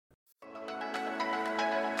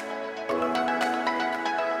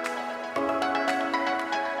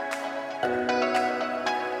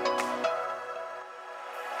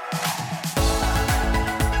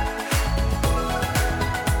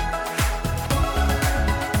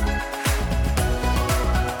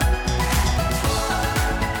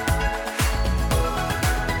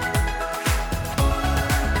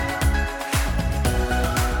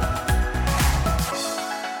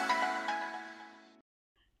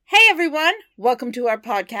everyone, welcome to our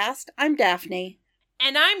podcast. I'm Daphne.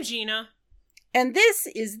 And I'm Gina. And this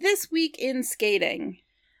is This Week in Skating.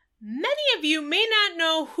 Many of you may not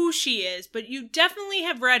know who she is, but you definitely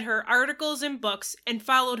have read her articles and books and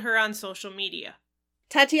followed her on social media.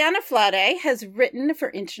 Tatjana Flade has written for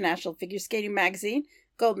International Figure Skating Magazine,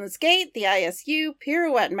 Golden Skate, the ISU,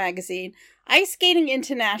 Pirouette Magazine, Ice Skating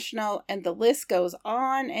International, and the list goes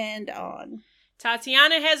on and on.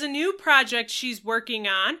 Tatjana has a new project she's working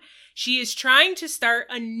on. She is trying to start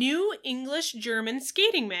a new English-German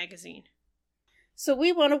skating magazine. So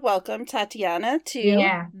we want to welcome Tatjana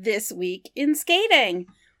to This Week in Skating.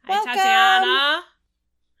 Welcome. Hi, Tatjana.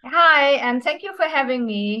 Hi, and thank you for having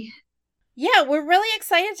me. Yeah, we're really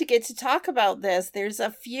excited to get to talk about this. There's a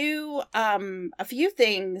few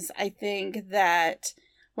things I think that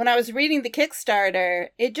when I was reading the Kickstarter,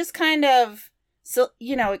 it just kind of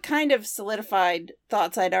solidified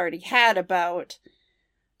thoughts I'd already had about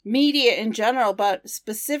media in general, but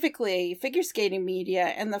specifically figure skating media,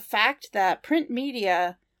 and the fact that print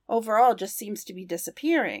media overall just seems to be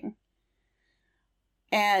disappearing.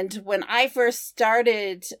 And when I first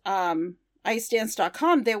started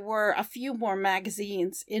IceDance.com, there were a few more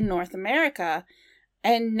magazines in North America,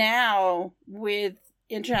 and now with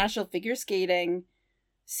international figure skating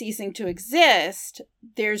ceasing to exist,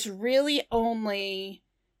 there's really only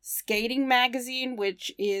Skating Magazine,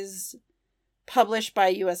 which is published by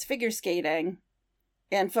U.S. Figure Skating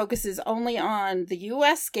and focuses only on the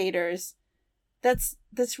U.S. skaters. That's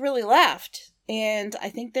really left, and I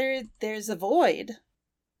think there's a void.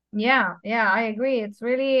 Yeah, I agree. It's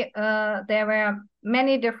really there were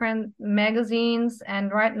many different magazines,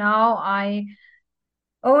 and right now I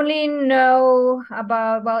only know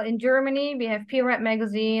about, well, in Germany, we have Pirouette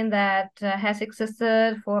magazine that has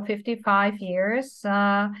existed for 55 years.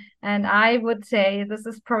 And I would say this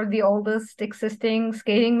is probably the oldest existing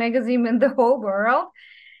skating magazine in the whole world.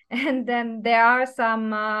 And then there are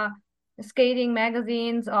some skating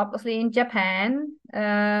magazines, obviously, in Japan.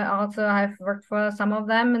 Also, I've worked for some of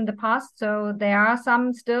them in the past. So there are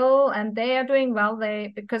some still, and they are doing well.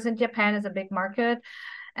 Because in Japan is a big market.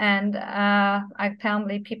 And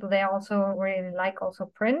apparently people there also really like also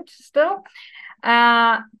print still.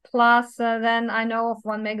 Plus, then I know of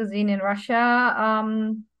one magazine in Russia,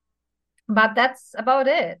 but that's about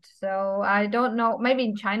it. So I don't know, maybe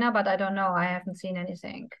in China, but I don't know. I haven't seen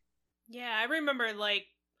anything. Yeah, I remember like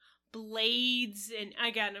Blades, and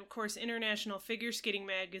again, of course, International Figure Skating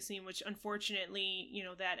Magazine, which unfortunately,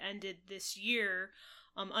 that ended this year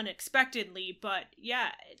unexpectedly. But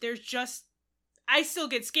yeah, I still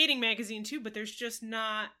get Skating Magazine too, but there's just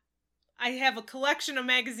not. I have a collection of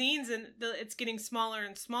magazines, and it's getting smaller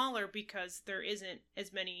and smaller because there isn't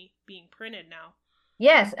as many being printed now.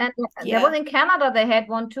 Yes, and there was in Canada, they had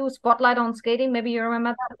one too, Spotlight on Skating. Maybe you remember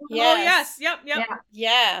that? Yes. Oh, yes. Yep.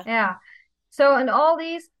 Yeah. So, and all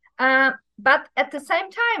these, but at the same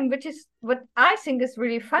time, which is what I think is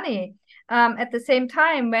really funny, at the same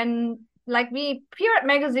time when Pirouette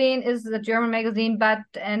magazine is a German magazine,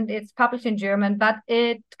 and it's published in German, but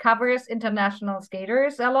it covers international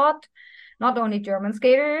skaters a lot, not only German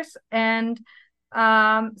skaters. And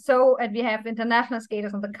and we have international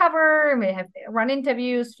skaters on the cover, and we have run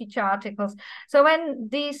interviews, feature articles. So when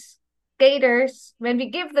we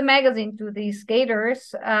give the magazine to these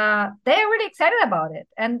skaters, they're really excited about it,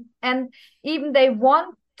 and even they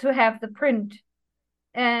want to have the print.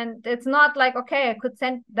 And it's not like, okay, I could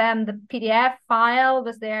send them the PDF file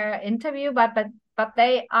with their interview, but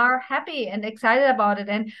they are happy and excited about it.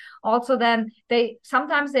 And also then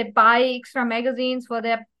sometimes they buy extra magazines for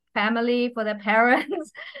their family, for their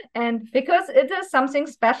parents, and because it is something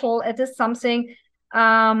special, it is something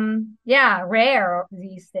rare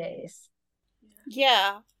these days.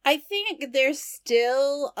 Yeah, I think there's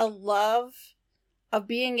still a love of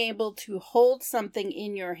being able to hold something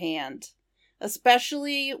in your hand,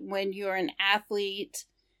 especially when you're an athlete.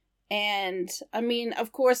 And I mean,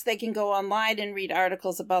 of course, they can go online and read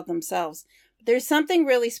articles about themselves. But there's something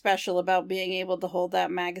really special about being able to hold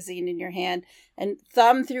that magazine in your hand and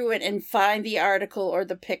thumb through it and find the article or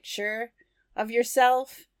the picture of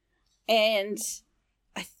yourself. And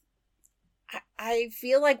I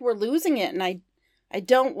feel like we're losing it, and I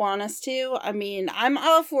don't want us to. I mean, I'm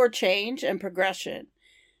all for change and progression,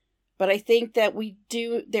 but I think that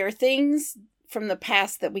there are things from the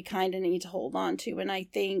past that we kind of need to hold on to. And I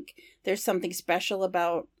think there's something special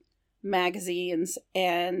about magazines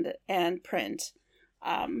and print.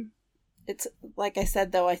 It's like I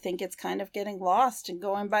said, though, I think it's kind of getting lost and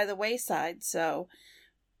going by the wayside. So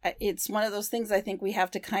it's one of those things I think we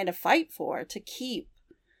have to kind of fight for, to keep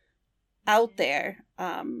out there.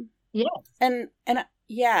 Yes. And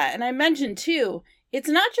Yeah, and I mentioned too, it's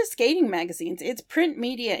not just skating magazines, it's print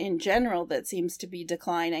media in general that seems to be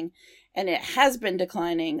declining, and it has been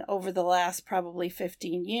declining over the last probably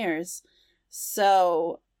 15 years.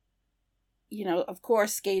 So, of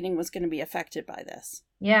course, skating was going to be affected by this.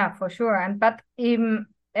 Yeah, for sure. But even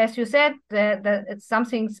as you said, it's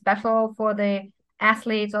something special for the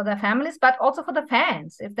athletes or their families, but also for the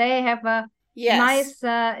fans. If they have a Yes.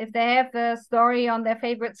 if they have a story on their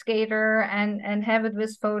favorite skater and have it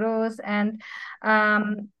with photos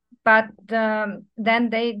but then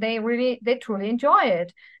they truly enjoy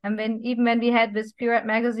it. And when we had this Period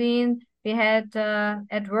magazine, we had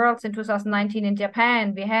at Worlds in 2019 in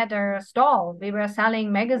Japan, we had a stall. We were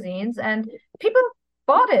selling magazines, and people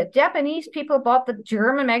bought it. Japanese people bought the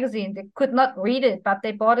German magazine. They could not read it, but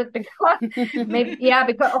they bought it because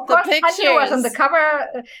because of course Tanya was on the cover.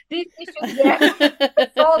 These issues were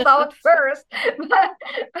sold out first,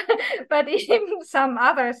 but even some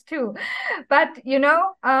others too. But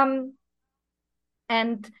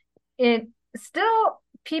and it still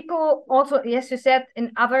people also, yes, you said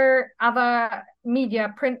in other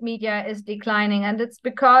media, print media is declining, and it's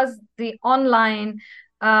because the online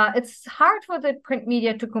it's hard for the print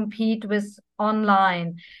media to compete with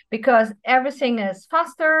online because everything is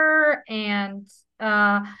faster and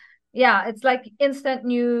it's like instant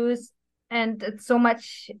news, and it's so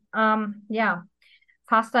much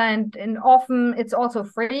faster, and often it's also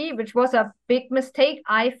free, which was a big mistake,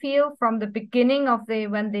 I feel, from the beginning of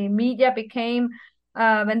when the media became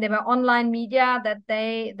when they were online media,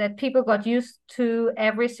 that people got used to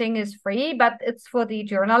everything is free, but it's for the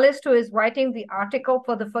journalist who is writing the article,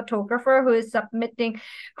 for the photographer who is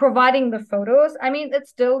providing the photos. I mean, it's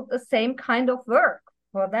still the same kind of work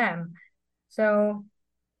for them. So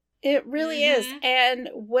it really is. And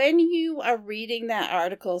when you are reading that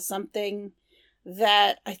article, something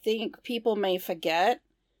that I think people may forget,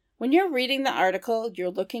 when you're reading the article,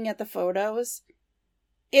 you're looking at the photos,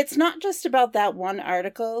 it's not just about that one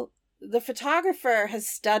article. The photographer has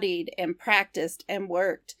studied and practiced and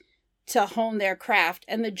worked to hone their craft.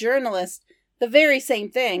 And the journalist, the very same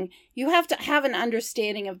thing. You have to have an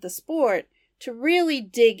understanding of the sport to really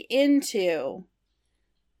dig into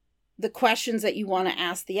the questions that you want to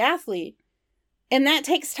ask the athlete. And that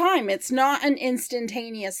takes time. It's not an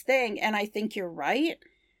instantaneous thing. And I think you're right.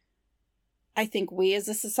 I think we as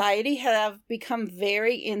a society have become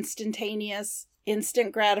very instantaneous,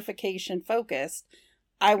 instant gratification focused.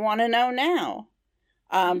 I want to know now.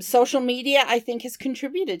 Social media, I think, has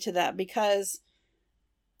contributed to that, because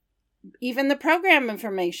even the program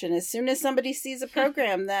information, as soon as somebody sees a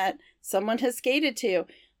program that someone has skated to,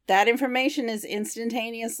 that information is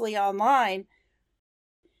instantaneously online.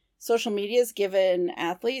 Social media has given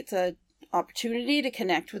athletes an opportunity to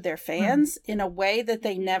connect with their fans in a way that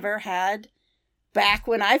they never had back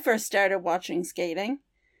when I first started watching skating.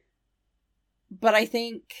 But I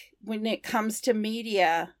think when it comes to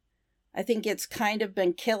media, I think it's kind of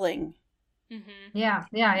been killing.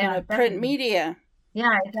 Print media.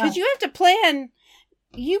 Yeah, because you have to plan.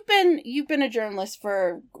 You've been a journalist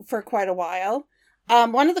for quite a while.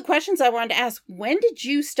 One of the questions I wanted to ask: when did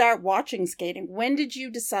you start watching skating? When did you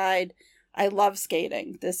decide, I love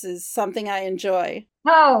skating, this is something I enjoy?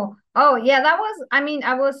 Oh yeah, that was. I mean,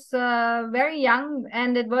 I was very young,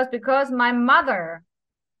 and it was because my mother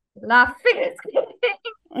loved figure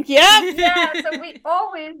skating. Yeah. So we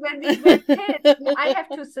always, when we were kids, I have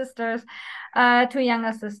two sisters, two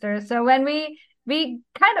younger sisters. So when we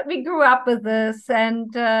grew up with this,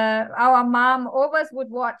 and our mom always would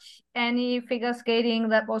watch any figure skating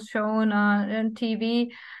that was shown on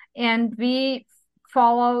TV, and we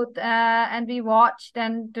followed and we watched,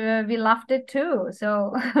 and we loved it too.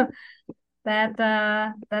 So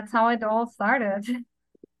that's how it all started.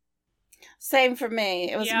 Same for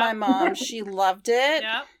me. It was my mom. She loved it.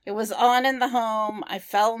 Yep. It was on in the home. I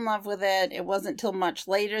fell in love with it. It wasn't till much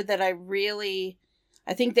later that I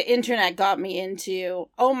think the internet got me into,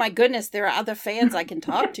 oh my goodness, there are other fans I can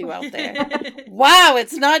talk to out there. Wow,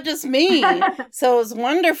 it's not just me. So it was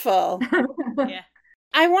wonderful. Yeah.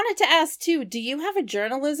 I wanted to ask too, do you have a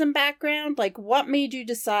journalism background? Like, what made you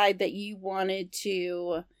decide that you wanted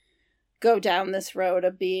to go down this road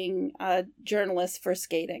of being a journalist for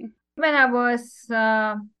skating? When I was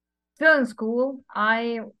still in school,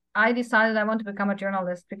 I decided I want to become a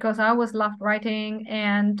journalist because I always loved writing,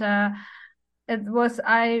 and it was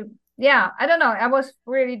I don't know, I was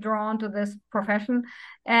really drawn to this profession.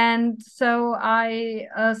 And so I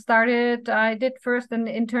did first an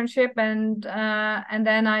internship, and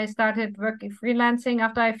then I started working freelancing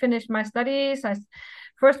after I finished my studies. I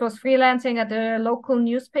first was freelancing at a local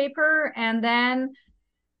newspaper, and then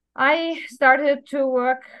I started to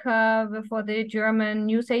work for the German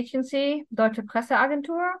news agency, Deutsche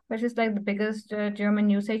Presseagentur, which is like the biggest German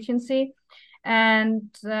news agency. And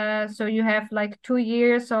so you have like 2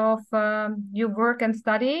 years of you work and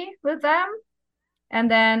study with them. And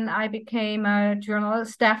then I became a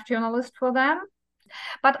staff journalist for them.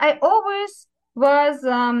 But I always was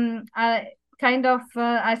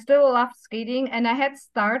I still loved skating, and I had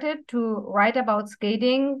started to write about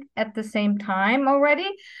skating at the same time already.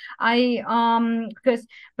 Because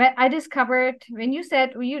when I discovered, when you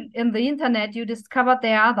said you in the internet you discovered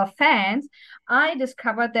there are other fans, I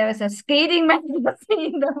discovered there is a skating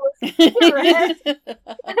magazine that was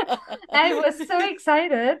I was so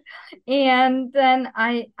excited, and then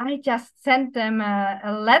I just sent them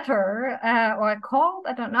a letter or a call.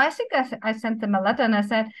 I don't know. I think I sent them a letter and I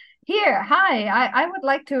said, "Here, hi, I would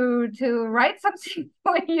like to write something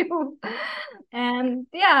for you," and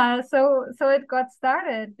yeah, so it got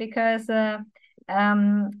started because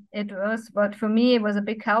it was, but for me it was a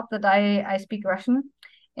big help that I speak Russian,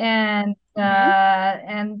 and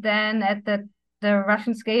then at the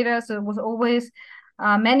Russian skaters, it was always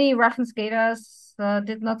many Russian skaters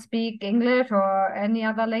did not speak English or any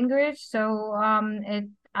other language, so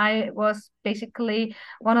I was basically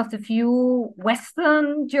one of the few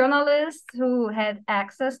Western journalists who had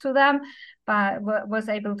access to them, but was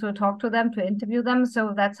able to talk to them, to interview them.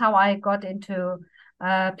 So that's how I got into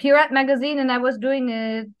Pirat magazine, and I was doing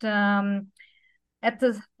it at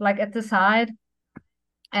the side,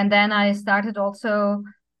 and then I started also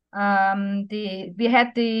we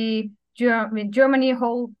had the Germany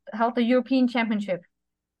held the European Championship,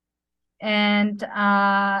 and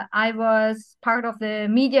I was part of the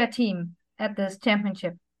media team at this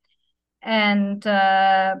championship, and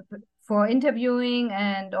for interviewing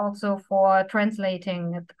and also for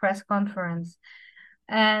translating at the press conference,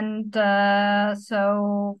 and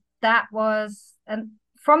so that was, and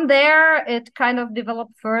from there it kind of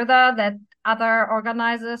developed further that other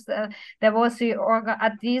organizers, there was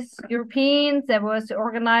at these Europeans, there was the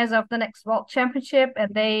organizer of the next World Championship,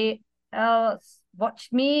 and they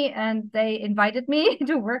watched me and they invited me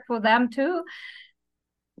to work for them too.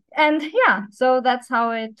 And yeah, so that's how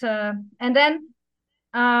it and then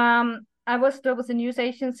I was still with the news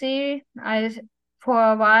agency for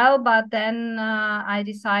a while, but then I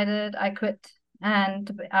decided I quit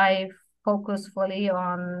and I focus fully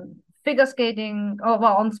on figure skating, or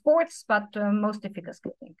well, on sports, but mostly figure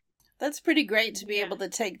skating. That's pretty great to be able to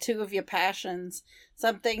take two of your passions,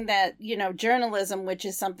 something that, journalism, which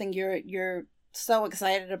is something you're so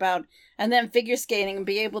excited about, and then figure skating, and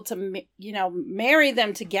be able to, marry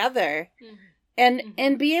them together,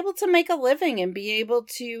 and be able to make a living and be able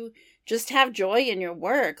to just have joy in your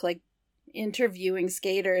work, like interviewing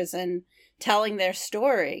skaters and telling their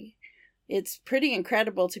story. It's pretty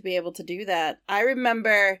incredible to be able to do that. I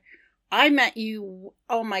remember I met you,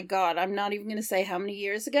 oh my God, I'm not even going to say how many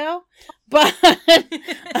years ago, but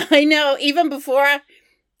I know even before,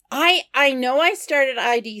 I know I started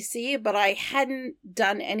IDC, but I hadn't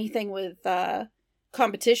done anything with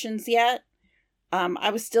competitions yet. I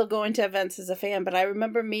was still going to events as a fan, but I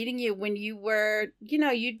remember meeting you when you were,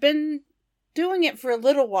 you'd been doing it for a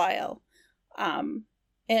little while. And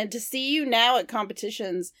to see you now at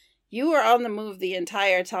competitions, you were on the move the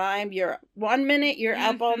entire time. You're 1 minute, you're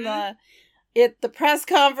up on the press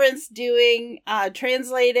conference doing,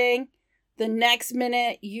 translating. The next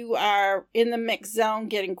minute you are in the mix zone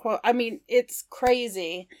getting I mean, it's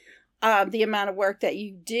crazy, the amount of work that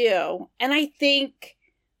you do. And I think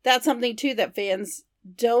that's something too that fans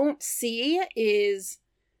don't see, is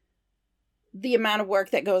the amount of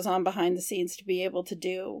work that goes on behind the scenes to be able to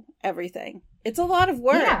do everything. It's a lot of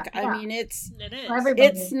work. Yeah. I mean, it is.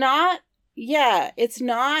 It's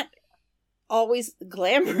not always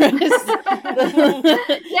glamorous. Yeah,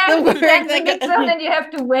 the work then you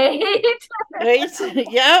have to wait. Wait.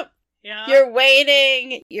 Yep. Yeah. You're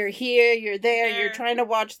waiting, you're here, you're there, you're trying to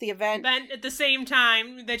watch the event. Then at the same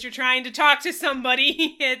time that you're trying to talk to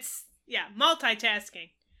somebody, it's,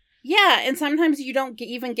 multitasking. Yeah, and sometimes you don't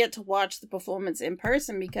even get to watch the performance in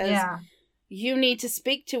person because you need to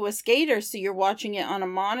speak to a skater, so you're watching it on a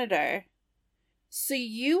monitor. So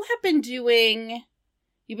you've been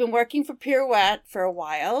working for Pirouette for a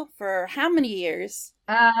while. For how many years?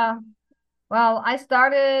 Well, I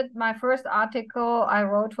started, my first article I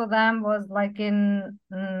wrote for them was like in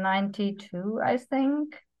 92, I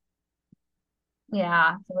think.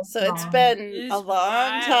 Yeah. So it's been a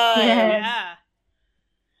long time. Yeah.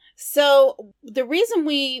 So the reason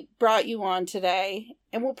we brought you on today,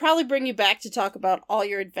 and we'll probably bring you back to talk about all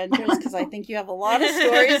your adventures, because I think you have a lot of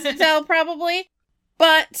stories to tell probably.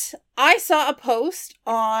 But I saw a post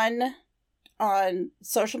on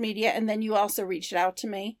social media, and then you also reached out to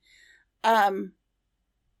me.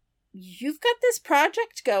 You've got this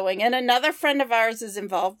project going, and another friend of ours is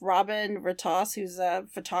involved, Robin Ratos, who's a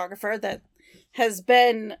photographer that has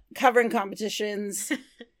been covering competitions.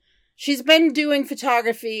 She's been doing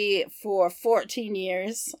photography for 14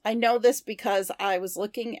 years. I know this because I was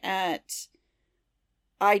looking at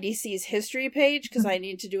IDC's history page because I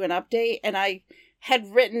need to do an update, and I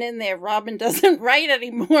had written in there, Robin doesn't write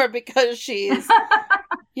anymore because she's,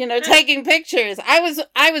 taking pictures.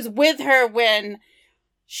 I was with her when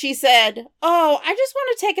she said, "Oh, I just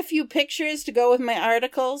want to take a few pictures to go with my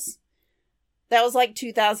articles." That was like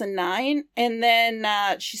 2009. And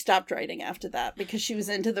then she stopped writing after that because she was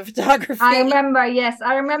into the photography. I remember, yes.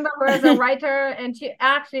 I remember her as a writer, and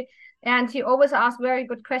she always asked very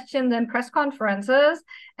good questions in press conferences.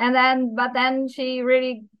 But then she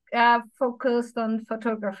really focused on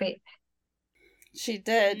photography. She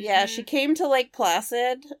did, yeah. She came to Lake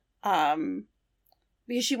Placid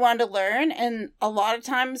because she wanted to learn. And a lot of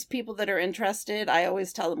times people that are interested, I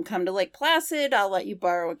always tell them, come to Lake Placid. I'll let you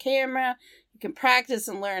borrow a camera. You can practice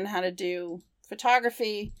and learn how to do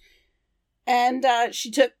photography. And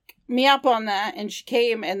she took me up on that, and she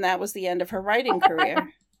came, and that was the end of her writing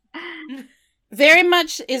career. Very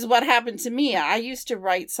much is what happened to me. I used to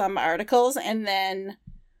write some articles, and then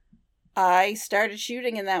I started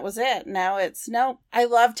shooting, and that was it. Now I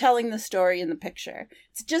love telling the story in the picture.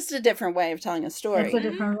 It's just a different way of telling a story. It's a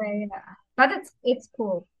different way, yeah. But it's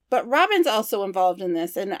cool. But Robin's also involved in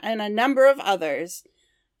this, and a number of others.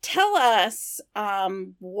 Tell us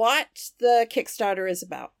what the Kickstarter is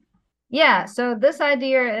about. Yeah, so this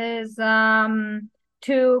idea is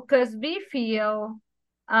because we feel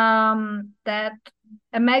that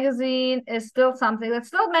a magazine is still something that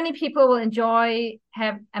still many people will enjoy,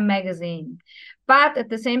 have a magazine. But at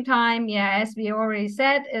the same time, yeah, as we already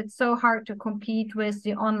said, it's so hard to compete with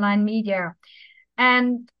the online media.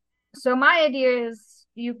 And so my idea is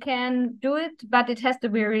you can do it, but it has to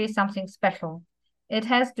be really something special. You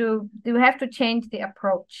have to change the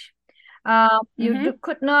approach. You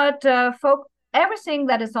could not everything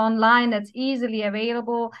that is online that's easily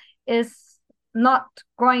available is not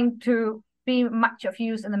going to be much of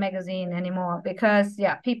use in the magazine anymore, because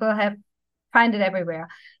people find it everywhere.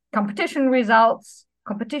 Competition results,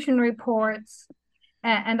 competition reports,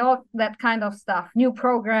 and all that kind of stuff, new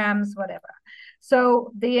programs, whatever.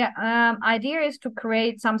 So the idea is to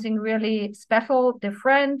create something really special,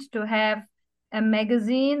 different, to have a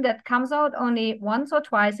magazine that comes out only once or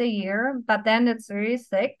twice a year, but then it's really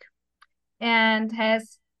thick and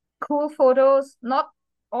has cool photos, not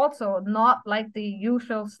like the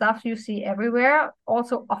usual stuff you see everywhere.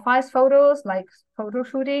 Also office photos, like photo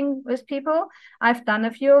shooting with people. I've done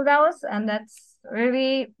a few of those, and that's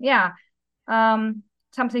really,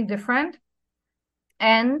 something different.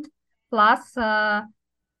 And plus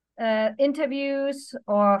interviews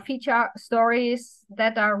or feature stories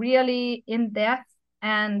that are really in depth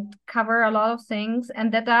and cover a lot of things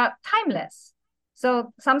and that are timeless.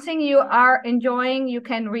 So something you are enjoying, you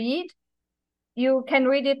can read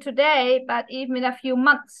it today, but even in a few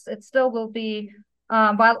months, it still will be,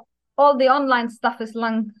 while all the online stuff is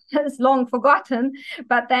long forgotten,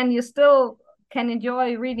 but then you still can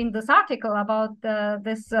enjoy reading this article about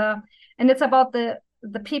this, and it's about the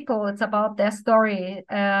people, it's about their story,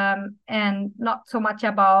 and not so much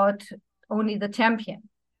about only the champion.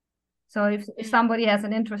 So if somebody has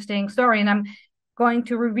an interesting story, and I'm going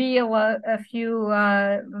to reveal a few,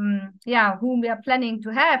 whom we are planning to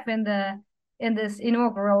have in this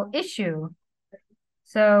inaugural issue.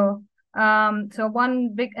 So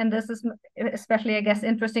one big, and this is especially, I guess,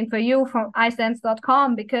 interesting for you from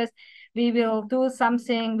iSense.com, because we will do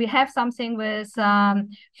something. We have something with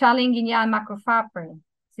Charlene Guignal Macrofabri,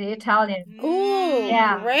 the Italian. Ooh,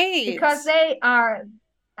 great! Because they are,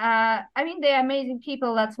 they're amazing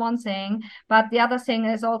people. That's one thing, but the other thing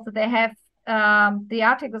is also they have the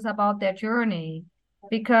articles about their journey,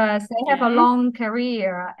 because they have a long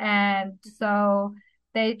career, and so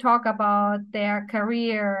they talk about their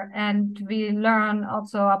career, and we learn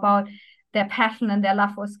also about their passion and their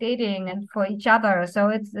love for skating and for each other. So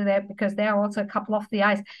it's there because they're also a couple off the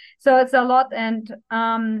ice. So it's a lot, and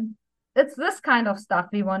it's this kind of stuff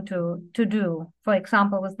we want to do, for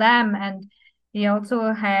example, with them. And we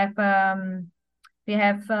also have an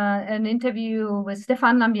interview with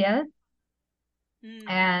Stefan Lambiel,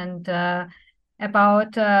 and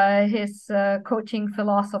about his coaching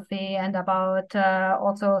philosophy, and about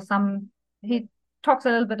also he talks a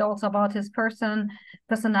little bit also about his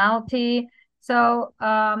personality, so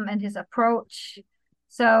and his approach.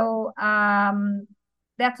 So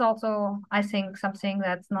that's also, I think, something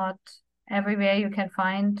that's not everywhere you can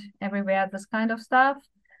find everywhere, this kind of stuff.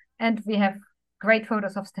 And we have great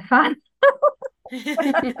photos of Stefan.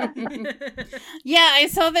 Yeah, I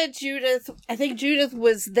saw that I think Judith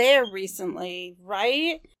was there recently,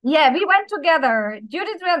 right? Yeah, we went together.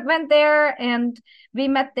 Judith went there and we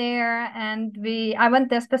met there, and I went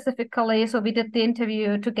there specifically. So we did the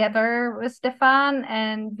interview together with Stefan,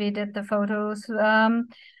 and we did the photos.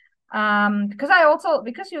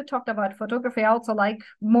 Because you talked about photography, I also like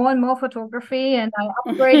more and more photography, and I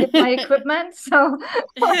upgraded my equipment. So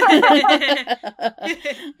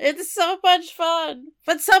it's so much fun.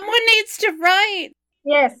 But someone needs to write.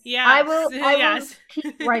 yes, yes, I will yes.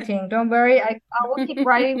 keep writing. Don't worry, I will keep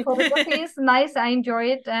writing. Photography is nice. I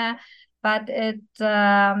enjoy it, but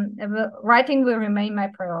writing will remain my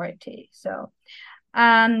priority. So,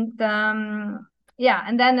 and yeah,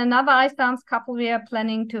 and then another ice dance couple we are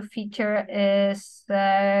planning to feature is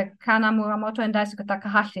Kana Muramoto and Daisuke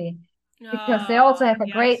Takahashi, because they also have a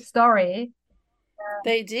great story.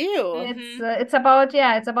 They do. It's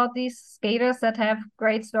about these skaters that have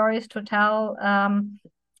great stories to tell.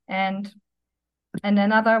 And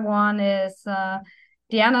another one is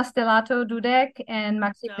Diana Stellato Dudek and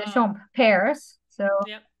Maxime Deschamps pairs. So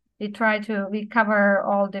we try to cover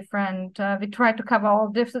all different. We try to cover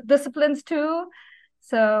all disciplines too.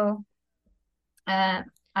 So, and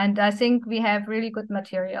I think we have really good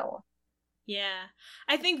material. Yeah,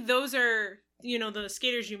 I think those are, the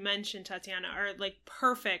skaters you mentioned, Tatjana, are like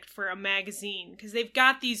perfect for a magazine because they've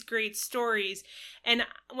got these great stories. And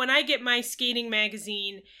when I get my skating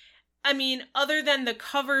magazine, I mean, other than the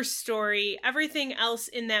cover story, everything else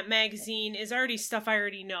in that magazine is already stuff I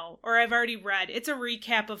already know or I've already read. It's a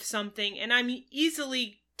recap of something, and I'm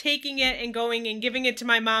easily taking it and going and giving it to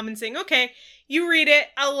my mom and saying, okay, you read it,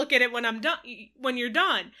 I'll look at it when I'm done, when you're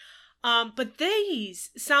done. But these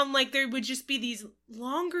sound like there would just be these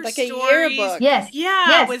longer like stories. A yearbook.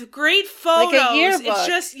 Yes. With great photos. Like a yearbook. It's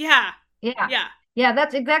just, Yeah,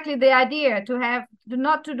 that's exactly the idea, to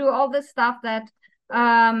not do all this stuff that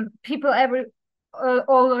people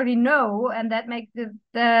already know, and that makes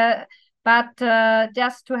but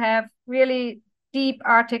just to have really deep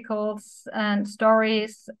articles and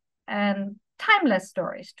stories and timeless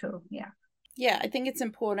stories too. Yeah, I think it's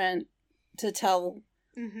important to tell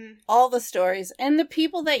all the stories. And the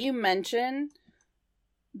people that you mentioned,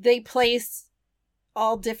 they place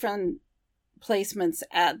all different placements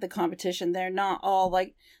at the competition. They're not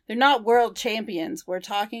world champions. We're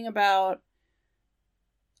talking about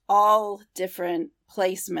all different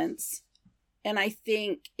placements. And I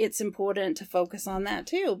think it's important to focus on that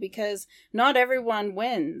too, because not everyone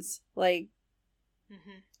wins. I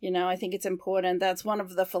think it's important. That's one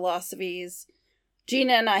of the philosophies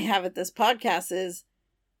Gina and I have at this podcast is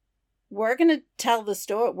we're going to tell the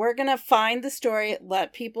story. We're going to find the story,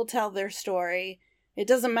 let people tell their story. It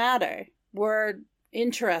doesn't matter. We're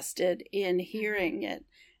interested in hearing it.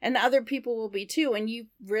 And other people will be too. And you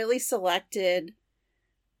really selected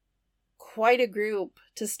quite a group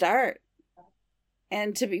to start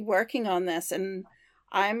and to be working on this. And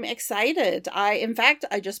I'm excited. In fact,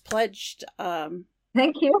 I just pledged.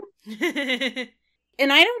 Thank you.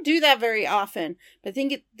 And I don't do that very often, but I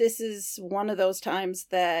think this is one of those times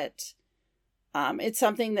that it's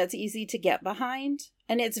something that's easy to get behind.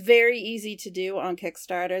 And it's very easy to do on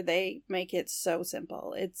Kickstarter. They make it so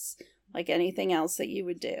simple. It's like anything else that you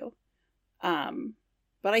would do.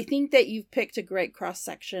 But I think that you've picked a great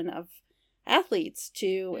cross-section of athletes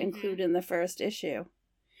to include in the first issue.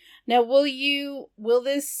 Now, will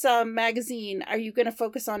this magazine, are you going to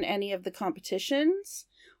focus on any of the competitions?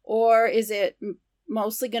 Or is it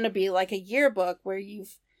mostly going to be like a yearbook where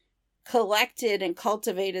you've collected and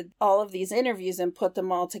cultivated all of these interviews and put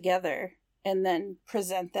them all together and then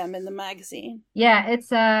present them in the magazine? Yeah, it's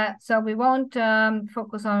so we won't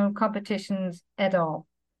focus on competitions at all.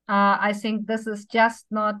 I think this is just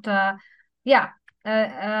not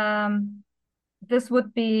this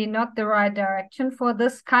would be not the right direction for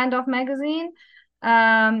this kind of magazine.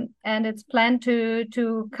 And it's planned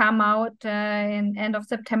to come out in end of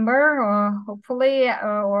September or hopefully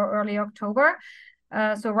or early October.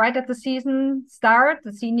 So right at the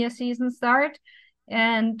senior season start.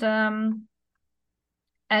 And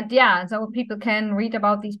so people can read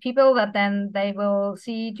about these people that then they will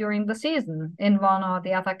see during the season in one or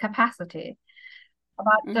the other capacity.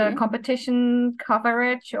 About the competition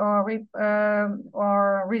coverage or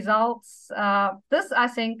results, this I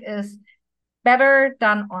think is better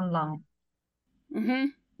done online.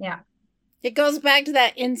 Yeah. It goes back to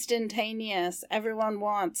that instantaneous. Everyone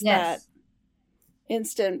wants that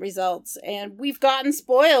instant results. And we've gotten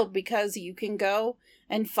spoiled because you can go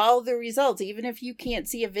and follow the results. Even if you can't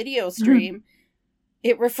see a video stream,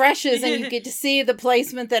 it refreshes and you get to see the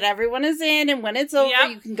placement that everyone is in. And when it's over,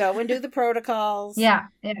 you can go and do the protocols. Yeah.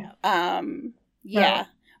 Yeah.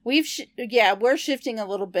 We're shifting a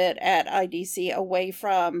little bit at IDC away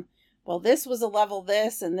from, well, this was a level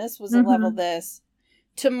this and this was a level this,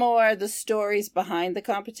 to more the stories behind the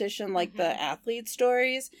competition, like the athlete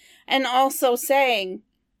stories, and also saying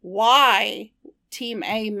why Team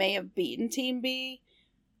A may have beaten Team B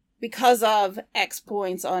because of X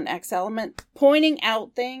points on X element, pointing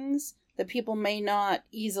out things that people may not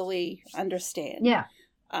easily understand.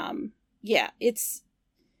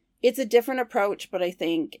 It's a different approach, but I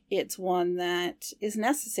think it's one that is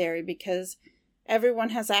necessary because everyone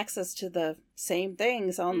has access to the same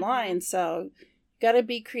things online. So you got to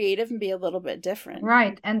be creative and be a little bit different.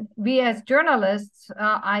 Right. And we as journalists,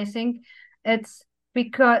 I think it's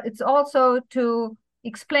because it's also to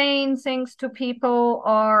explain things to people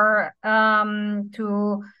or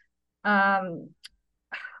to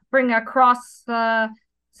bring across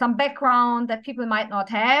some background that people might not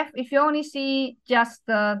have. If you only see just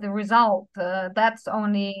the result, that's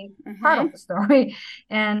only part of the story.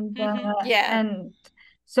 And and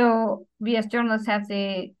so we as journalists have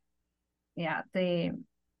the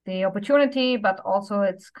opportunity, but also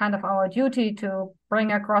it's kind of our duty to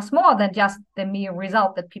bring across more than just the mere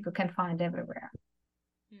result that people can find everywhere.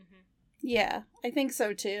 Yeah, I think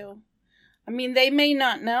so too. I mean, they may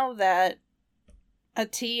not know that a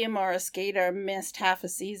team or a skater missed half a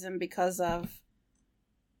season because of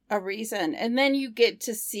a reason. And then you get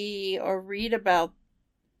to see or read about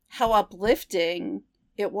how uplifting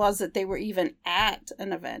it was that they were even at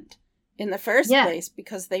an event in the first place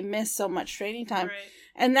because they missed so much training time. Right.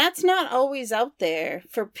 And that's not always out there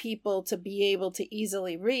for people to be able to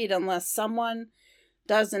easily read unless someone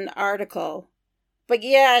does an article. But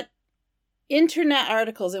yet, internet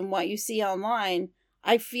articles and what you see online,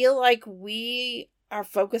 I feel like we are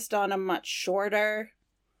focused on a much shorter,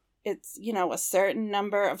 it's, a certain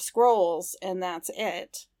number of scrolls and that's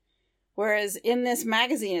it. Whereas in this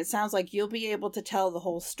magazine, it sounds like you'll be able to tell the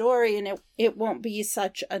whole story and it won't be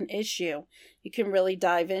such an issue. You can really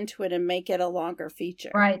dive into it and make it a longer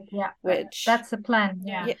feature. Right, yeah. That's the plan,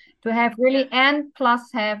 to have really and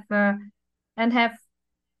plus have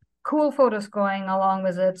cool photos going along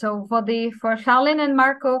with it. So for Charlene and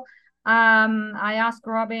Marco, I asked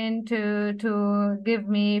Robin to give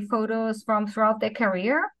me photos from throughout their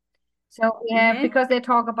career. So we have because they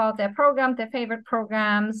talk about their program, their favorite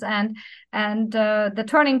programs, and the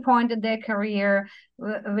turning point in their career,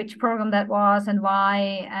 which program that was and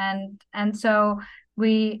why, and so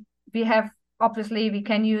we have obviously we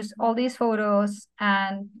can use all these photos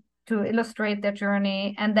and to illustrate their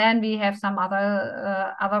journey, and then we have some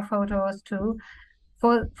other photos too.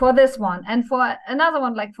 For this one and for another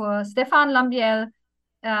one, like for Stefan Lambiel,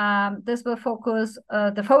 this will focus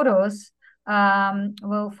the photos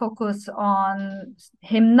will focus on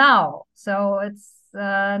him now. So it's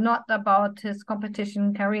not about his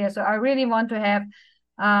competition career. So I really want to have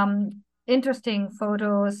interesting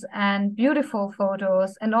photos and beautiful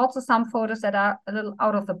photos, and also some photos that are a little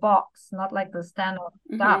out of the box, not like the standard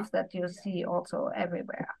stuff that you see also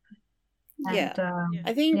everywhere. And,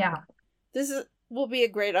 I think this will be a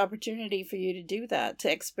great opportunity for you to do that,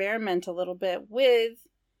 to experiment a little bit with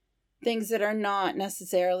things that are not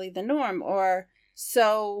necessarily the norm or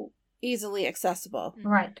so easily accessible.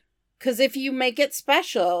 Right. Because if you make it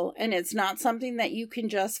special and it's not something that you can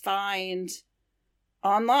just find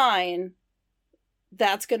online,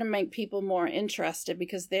 that's going to make people more interested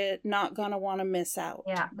because they're not going to want to miss out.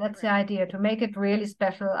 Yeah, that's the idea, to make it really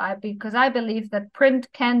special. Because I believe that print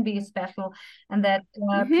can be special and that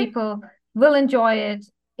people will enjoy it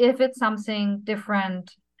if it's something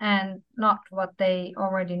different and not what they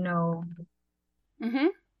already know.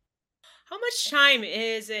 How much time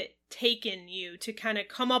is it taken you to kind of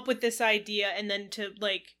come up with this idea and then to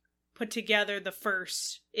put together the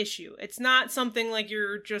first issue? It's not something like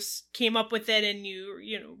you're just came up with it and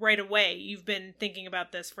you right away. You've been thinking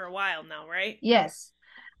about this for a while now, right? Yes.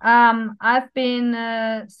 I've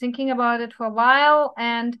been thinking about it for a while,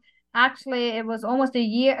 and actually it was almost a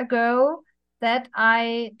year ago that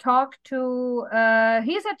I talked to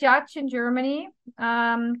he's a judge in Germany,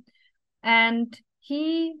 and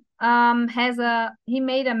he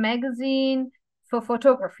made a magazine for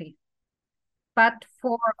photography, but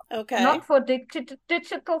for not for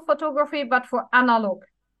digital photography, but for analog.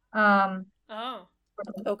 So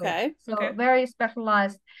very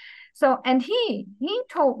specialized. So, and he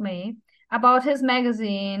told me about his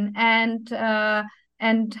magazine and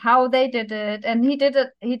how they did it, and he did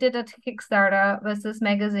a Kickstarter with this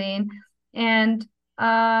magazine, and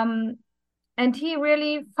and he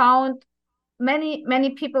really found many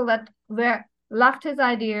people that loved his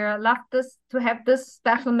idea, loved this to have this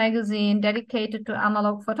special magazine dedicated to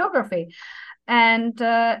analog photography. And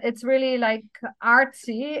it's really like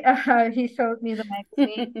artsy. He showed me the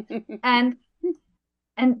magazine, and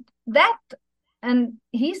that, and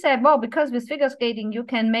he said, well, because with figure skating you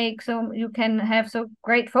can have so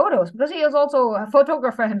great photos, because he is also a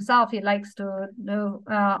photographer himself. He likes to do,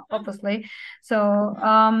 obviously. So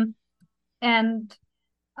and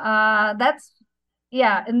that's,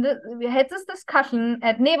 yeah. We had this discussion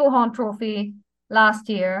at Nebelhorn Trophy last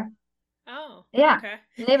year. Oh, Yeah, okay.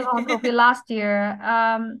 Nebelhorn Trophy last year.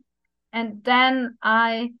 And then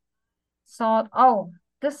I thought, oh,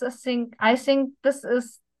 I think this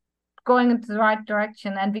is going into the right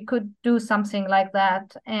direction, and we could do something like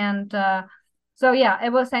that. And so yeah,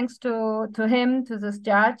 it was thanks to him, to this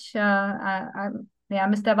judge. Yeah,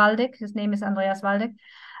 Mr. Waldeck. His name is Andreas Waldeck,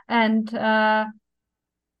 and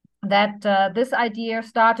that this idea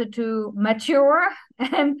started to mature.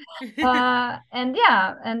 And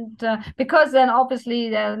yeah, and because then obviously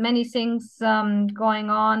there are many things going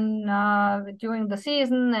on during the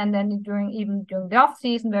season, and then even during the off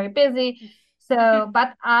season, very busy. So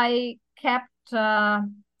but I kept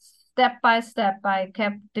step by step, I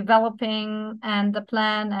kept developing and the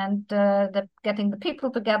plan, and getting the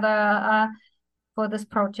people together for this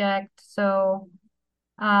project. So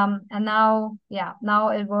and now, yeah, now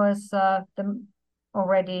it was it's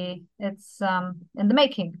in the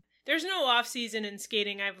making. There's no off season in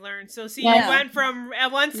skating, I've learned. So see, Yeah. you went from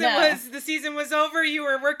once it was the season was over, you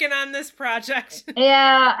were working on this project.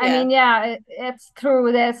 Yeah, I mean, yeah, it's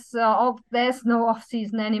true. There's no off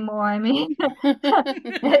season anymore. I mean,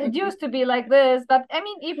 it used to be like this, but I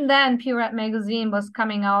mean, even then, Purette magazine was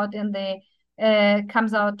coming out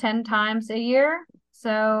comes out 10 times a year.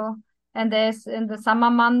 So, and there's in the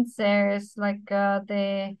summer months, there's like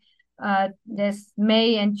there's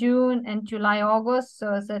May and June and July, August.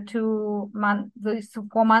 So it's these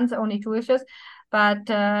 4 months, only 2 issues. But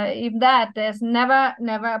even that, there's never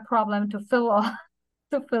a problem to fill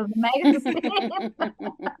the magazine.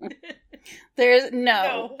 There's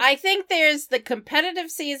no. I think there's the competitive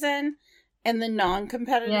season and the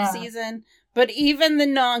non-competitive season, but even the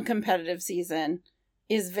non-competitive season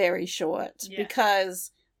is very short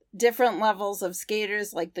because different levels of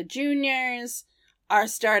skaters, like the juniors, are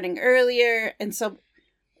starting earlier, and so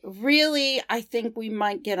really I think we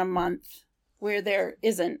might get a month where there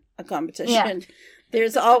isn't a competition.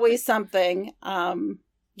 There's always something.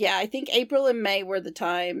 I think April and May were the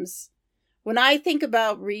times when I think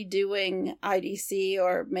about redoing IDC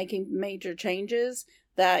or making major changes.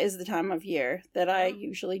 That is the time of year that I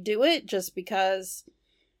usually do it, just because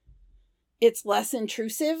it's less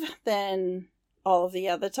intrusive than all of the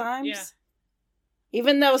other times. Yeah.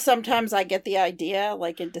 Even though sometimes I get the idea,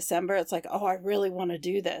 like in December, it's like, oh, I really want to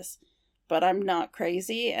do this. But I'm not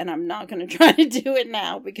crazy, and I'm not going to try to do it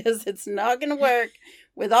now because it's not going to work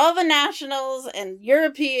with all the nationals and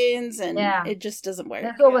Europeans, and it just doesn't work.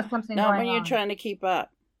 There's always something not going when you're on. trying to keep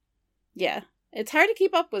up. Yeah, it's hard to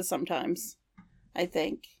keep up with sometimes, I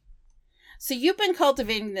think. So you've been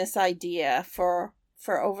cultivating this idea for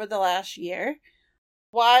over the last year.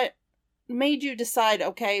 What made you decide,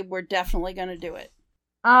 okay, we're definitely going to do it?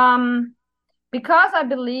 Because I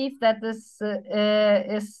believe that this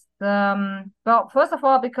is well, first of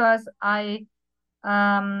all, because I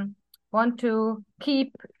want to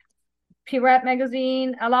keep Purette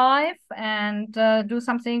magazine alive and do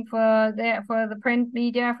something for the print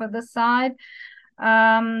media for this side,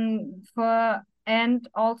 and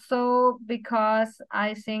also because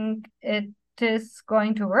I think it is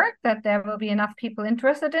going to work, that there will be enough people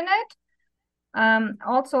interested in it.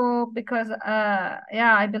 Also because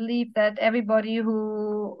I believe that everybody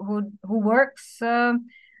who works,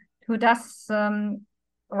 who does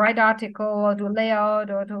write article or do layout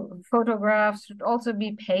or do photographs, should also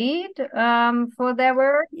be paid for their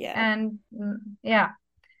work. And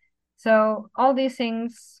so all these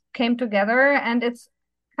things came together, and it's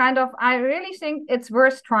kind of, I really think it's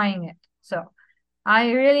worth trying it. So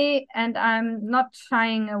I'm not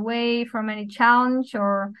shying away from any challenge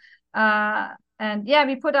or and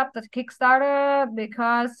we put up the Kickstarter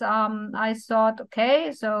because I thought,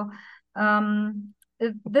 okay, so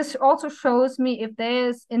this also shows me if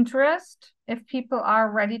there's interest, if people are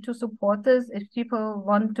ready to support this, if people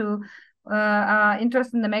want to are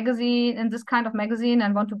interested in the magazine, in this kind of magazine,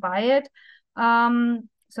 and want to buy it.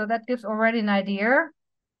 So that gives already an idea.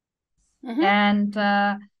 And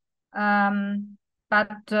but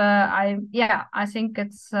I think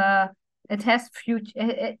it has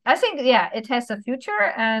future. I think, yeah, it has a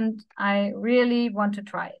future, and I really want to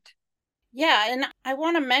try it. Yeah, and I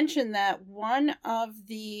want to mention that one of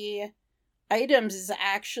the items is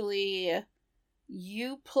actually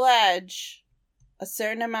you pledge a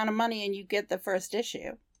certain amount of money and you get the first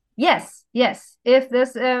issue. Yes. If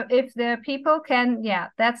the people can, yeah,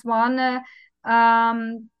 that's one.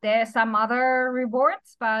 There's some other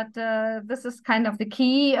rewards, but this is kind of the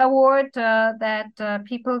key award that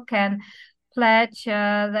people can pledge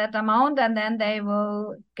that amount, and then they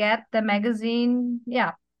will get the magazine.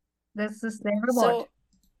 Yeah, this is their reward.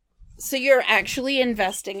 So you're actually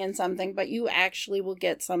investing in something, but you actually will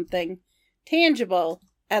get something tangible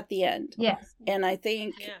at the end. Yes. And I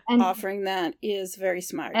think offering that is very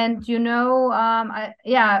smart. And I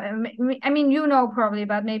mean, probably,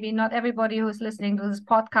 but maybe not everybody who's listening to this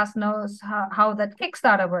podcast knows how that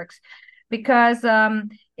Kickstarter works. Because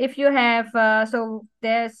if you have, so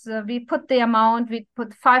there's, we put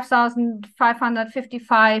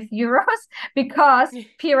 5,555 euros because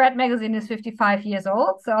Pierrette magazine is 55 years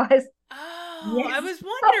old. So yes. I was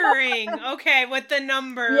wondering, okay, what the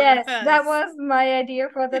number yes, was. that was my idea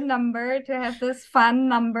for the number, to have this fun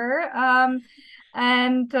number.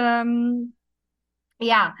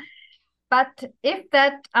 Yeah, but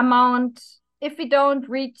if we don't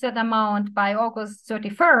reach that amount by August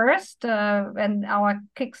 31st, when our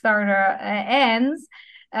Kickstarter ends,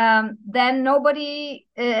 then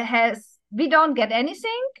we don't get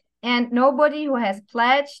anything, and nobody who has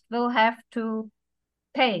pledged will have to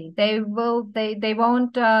pay. They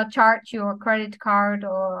won't charge your credit card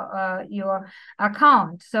or your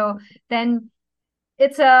account. So then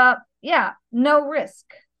it's no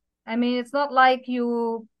risk. I mean, it's not like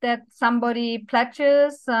that somebody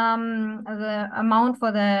pledges the amount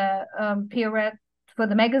for the Pierrette, for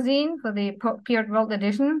the magazine, for the Pierrette World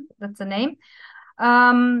Edition. That's the name.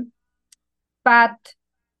 But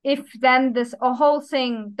if then this whole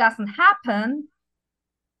thing doesn't happen,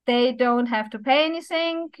 they don't have to pay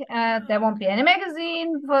anything. There won't be any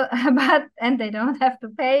magazine, and they don't have to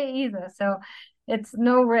pay either. So it's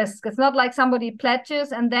no risk. It's not like somebody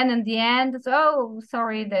pledges and then in the end it's, oh,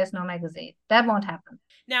 sorry, there's no magazine. That won't happen.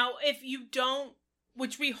 Now, if you don't,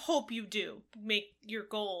 which we hope you do, make your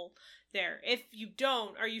goal there. If you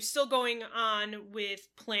don't, are you still going on with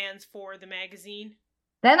plans for the magazine?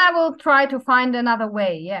 Then I will try to find another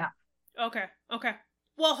way, yeah. Okay.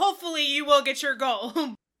 Well, hopefully you will get your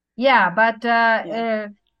goal. Yeah, but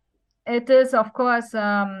it is, of course,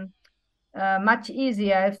 much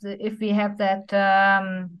easier if we have that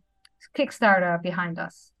Kickstarter behind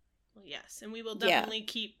us. Well, yes, and we will definitely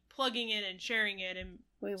keep plugging it and sharing it, and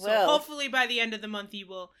we will. So hopefully by the end of the month you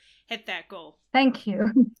will hit that goal. Thank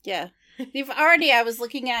you. Yeah, I was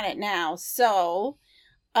looking at it now. So,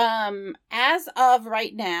 as of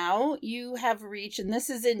right now, you have reached, and this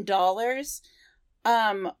is in dollars,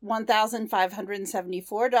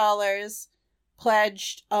 $1,574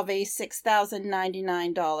 pledged of a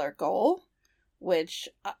 $6,099 goal, which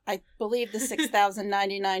I believe the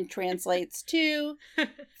 $6,099 translates to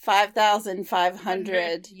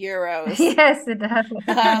 5,500 euros. Yes, it does.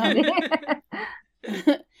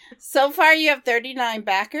 So far, you have 39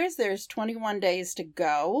 backers. There's 21 days to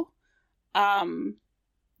go.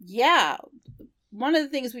 Yeah, one of the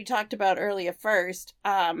things we talked about earlier first,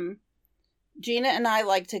 Gina and I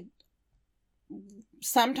like to,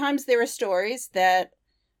 sometimes there are stories that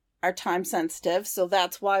are time sensitive, so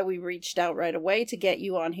that's why we reached out right away to get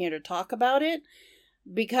you on here to talk about it,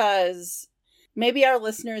 because maybe our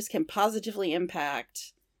listeners can positively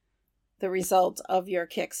impact the result of your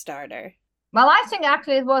Kickstarter. Well, I think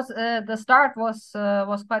actually it was the start was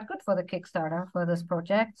quite good for the Kickstarter for this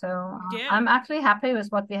project. So I'm actually happy with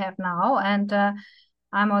what we have now, and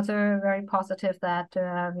I'm also very positive that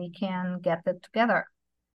we can get it together.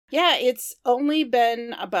 Yeah, it's only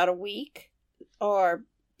been about a week or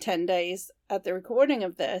 10 days at the recording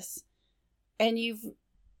of this, and you've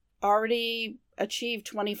already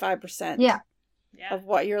achieved 25% of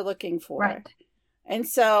what you're looking for. Right. And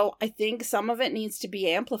so I think some of it needs to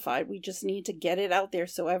be amplified. We just need to get it out there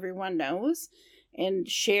so everyone knows, and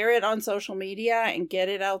share it on social media and get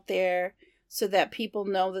it out there so that people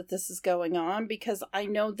know that this is going on, because I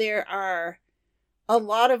know there are a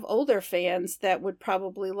lot of older fans that would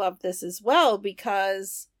probably love this as well,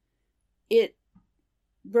 because it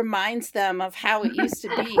reminds them of how it used to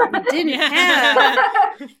be. We didn't have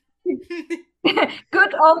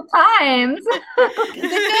good old times. The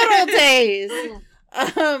good old days.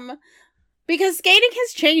 Because skating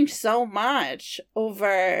has changed so much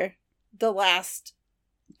over the last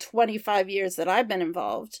 25 years that I've been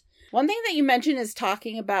involved. One thing that you mentioned is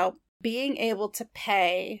talking about being able to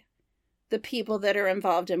pay the people that are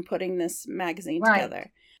involved in putting this magazine Right.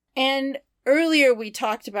 together. And earlier we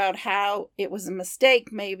talked about how it was a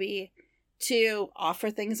mistake maybe to offer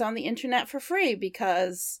things on the internet for free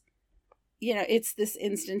because, you know, it's this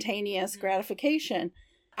instantaneous gratification.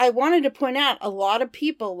 I wanted to point out a lot of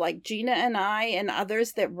people like Gina and I and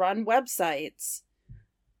others that run websites,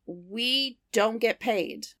 we don't get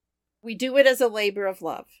paid. We do it as a labor of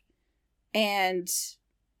love. And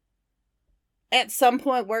at some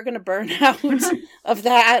point we're going to burn out of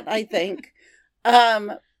that, I think.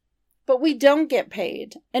 But we don't get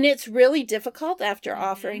paid. And it's really difficult after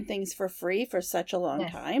offering things for free for such a long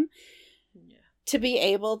time to be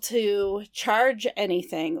able to charge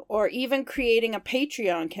anything, or even creating a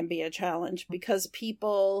Patreon can be a challenge because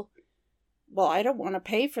people, well, I don't want to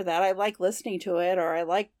pay for that. I like listening to it or I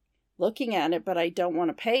like looking at it, but I don't want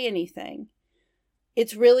to pay anything.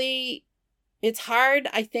 It's hard.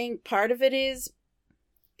 I think part of it is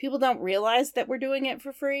people don't realize that we're doing it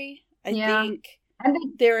for free. I think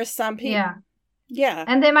there are some people. Yeah.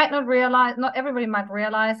 And they might not realize, not everybody might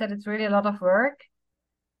realize that it's really a lot of work.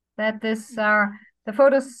 That the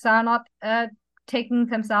photos are not taking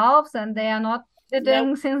themselves, and they are not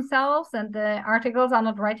editing themselves, and the articles are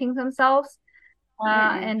not writing themselves.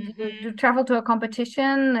 And to travel to a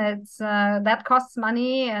competition, it's that costs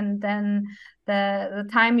money, and then the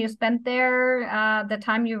time you spend there, the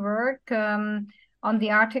time you work on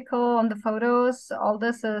the article, on the photos, all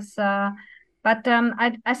this is. But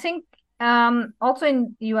I think also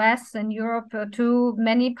in US and Europe too,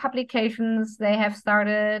 many publications, they have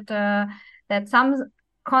started that some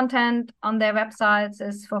content on their websites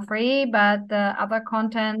is for free, but the other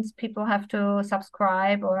contents people have to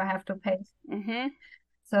subscribe or have to pay.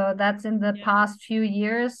 So that's in the past few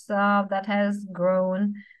years that has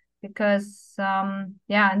grown because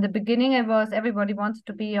in the beginning it was everybody wanted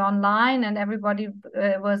to be online, and everybody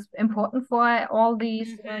was important for all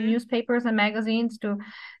these newspapers and magazines to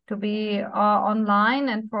be online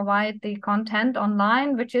and provide the content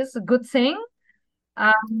online, which is a good thing.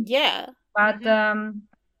 But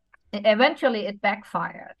eventually it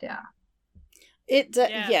backfired.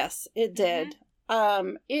 Yes, it did.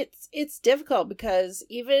 It's difficult because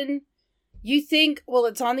even you think, well,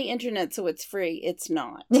 it's on the internet, so it's free. It's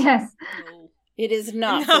not. Yes. It is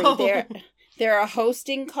not free. There are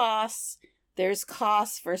hosting costs. There's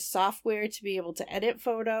costs for software to be able to edit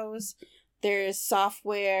photos. There's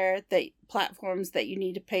software platforms that you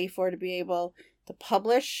need to pay for to be able to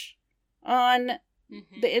publish on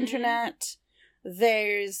the internet.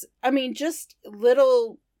 There's, just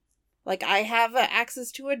little, like I have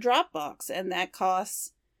access to a Dropbox, and that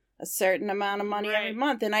costs a certain amount of money every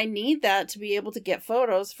month, and I need that to be able to get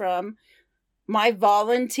photos from my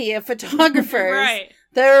volunteer photographers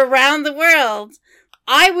that are around the world.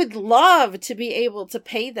 I would love to be able to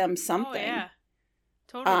pay them something. Oh, yeah.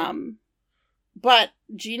 Totally. But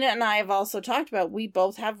Gina and I have also talked about, we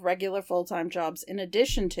both have regular full-time jobs in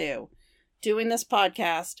addition to doing this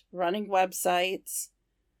podcast, running websites.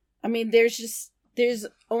 There's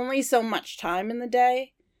only so much time in the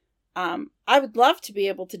day. I would love to be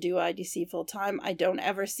able to do IDC full-time. I don't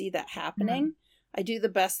ever see that happening. I do the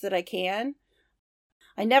best that I can.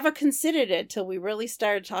 I never considered it till we really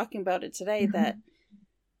started talking about it today, that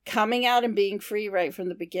coming out and being free right from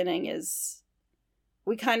the beginning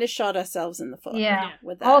we kind of shot ourselves in the foot.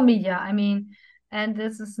 With that. All media, and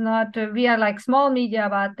this is not, we are like small media,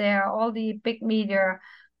 but there are all the big media,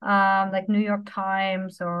 like New York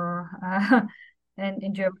Times or and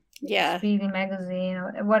in Germany, Spiegel magazine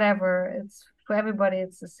or whatever. It's for everybody,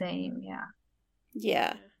 it's the same.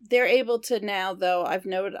 Yeah. They're able to now, though, I've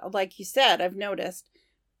noticed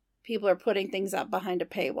people are putting things up behind a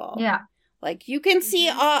paywall. Like you can see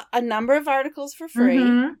a number of articles for free,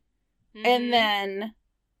 and then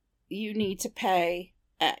you need to pay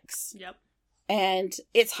X. And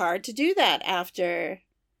it's hard to do that after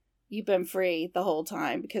you've been free the whole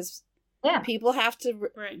time because people have to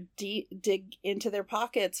dig into their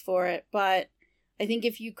pockets for it. But I think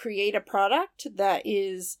if you create a product that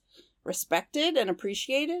is respected and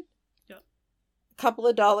appreciated, a couple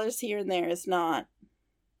of dollars here and there is not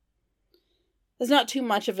too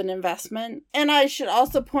much of an investment. And I should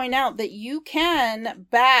also point out that you can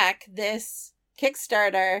back this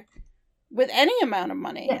Kickstarter with any amount of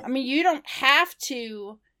money. You don't have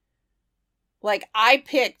to, like, I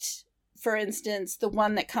picked, for instance, the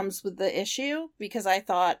one that comes with the issue because I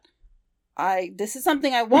thought this is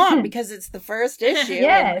something I want because it's the first issue.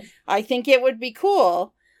 And I think it would be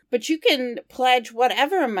cool. But you can pledge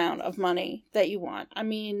whatever amount of money that you want.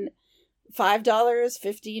 $5,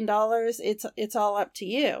 $15, it's all up to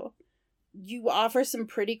you. you offer some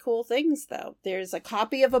pretty cool things, though. There's a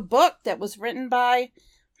copy of a book that was written by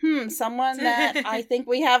someone that I think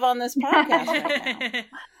we have on this podcast right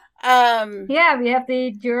now. Yeah, we have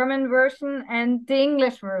the German version and the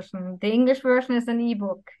English version. The English version is an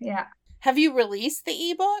ebook. Yeah. Have you released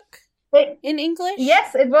the ebook in English?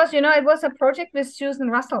 Yes, it was. It was a project with Susan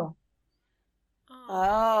Russell.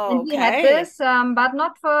 Oh, and we had this, but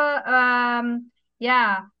not for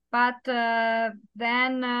But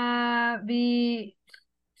then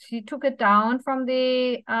she took it down from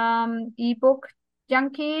the ebook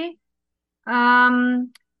junkie.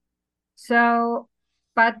 So,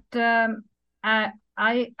 but I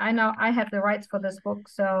know I have the rights for this book,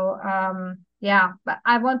 so but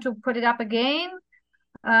I want to put it up again.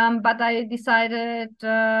 But I decided,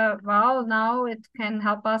 now it can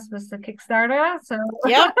help us with the Kickstarter. So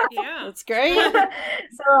yeah, that's great.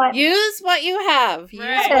 So use what you have. Use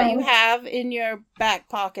what you have in your back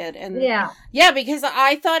pocket, and because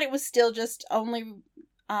I thought it was still just only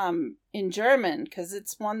in German, because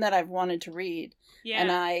it's one that I've wanted to read,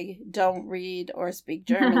 and I don't read or speak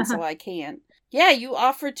German, so I can't. Yeah, you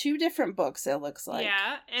offer 2 different books, it looks like.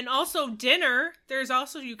 Yeah, and also dinner. There's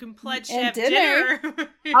also, you can pledge to have dinner.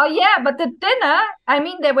 Oh, yeah, but the dinner,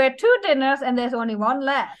 there were 2 dinners and there's only 1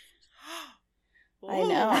 left. I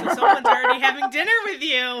know. So someone's already having dinner with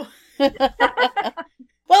you.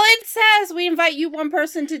 Well, it says we invite you one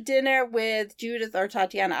person to dinner with Judith or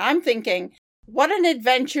Tatjana. I'm thinking, what an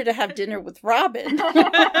adventure to have dinner with Robin.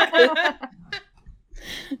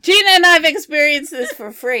 Gina and I've experienced this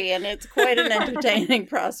for free, and it's quite an entertaining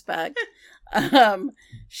prospect. I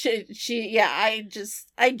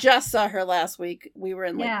just saw her last week. We were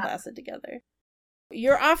in Lake Placid together.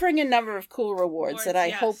 You're offering a number of cool rewards that I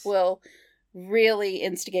hope will really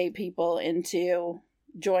instigate people into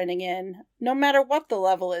joining in, no matter what the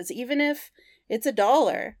level is, even if it's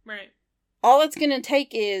 $1. Right. All it's going to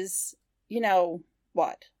take is,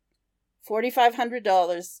 what?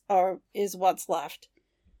 $4,500 is what's left.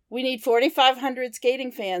 We need 4,500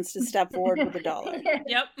 skating fans to step forward with $1.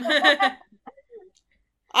 Yep.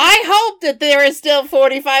 I hope that there is still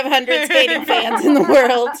 4,500 skating fans in the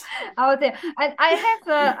world out there. And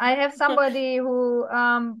I have somebody who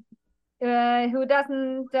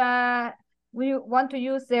doesn't want to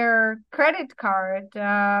use their credit card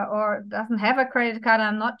or doesn't have a credit card.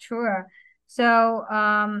 I'm not sure. So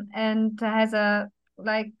and has a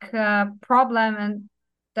problem and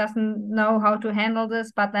doesn't know how to handle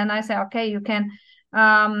this. But then I say, okay, you can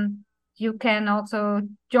also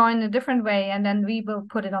join a different way, and then we will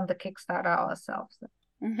put it on the Kickstarter ourselves.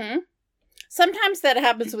 Mm-hmm. Sometimes that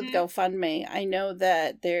happens with GoFundMe. I know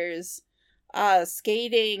that there's a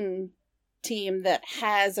skating team that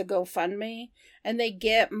has a GoFundMe, and they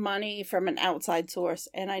get money from an outside source,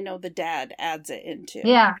 and I know the dad adds it into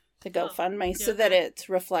the GoFundMe so that it's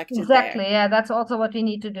reflected exactly there. That's also what we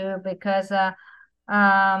need to do, because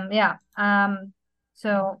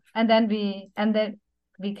so and then we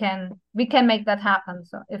can make that happen.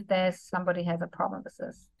 So if somebody has a problem with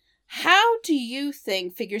this. How do you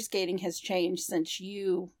think figure skating has changed since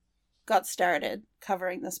you got started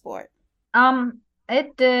covering the sport?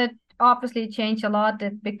 It did obviously change a lot.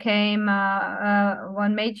 It became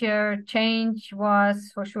one major change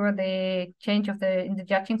was for sure the change in the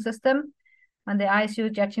judging system, when the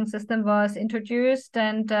ISU judging system was introduced,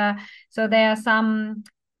 and so there are some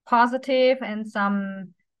positive and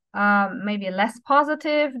some maybe less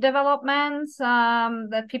positive developments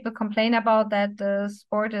that people complain about, that the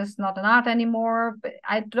sport is not an art anymore. But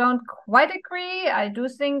I don't quite agree. I do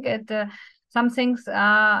think it some things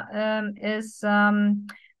is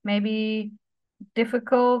maybe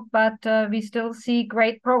difficult, but we still see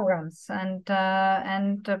great programs, and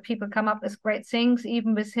people come up with great things,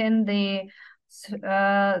 even within the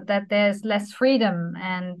that there's less freedom,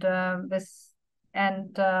 and with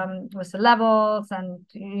the levels, and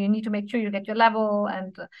you need to make sure you get your level,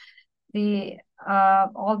 and the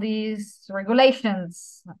all these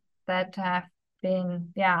regulations that have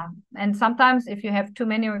been and sometimes if you have too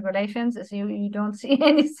many regulations, you don't see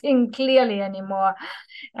anything clearly anymore.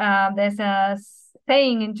 There's a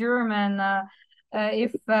saying in German,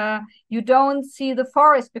 if you don't see the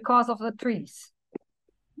forest because of the trees.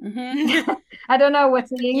 Mm-hmm. I don't know what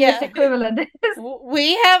the English equivalent is.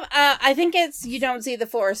 We have I think it's you don't see the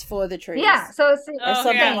forest for the trees. So it's or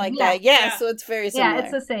something like that. So it's very similar.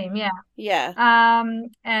 It's the same.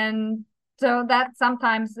 And so that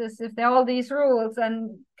sometimes is, if there are all these rules,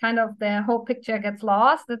 and kind of the whole picture gets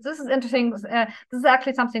lost. This is interesting. This is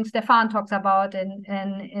actually something Stefan talks about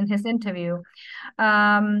in his interview.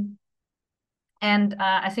 And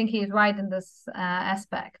I think he's right in this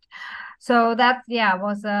aspect. So that,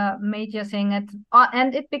 was a major thing.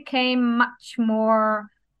 And it became much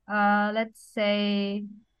more, let's say,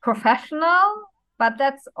 professional. But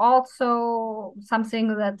that's also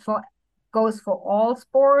something that goes for all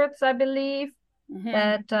sports, I believe. Mm-hmm.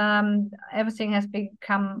 That everything has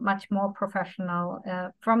become much more professional,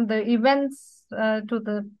 from the events to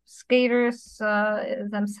the skaters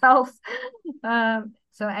themselves.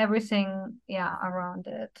 So everything, around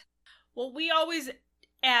it. Well, we always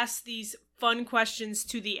ask these fun questions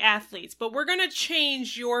to the athletes, but we're going to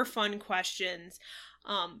change your fun questions.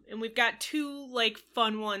 And we've got two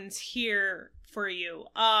fun ones here for you.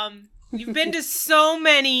 You've been to so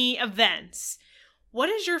many events. What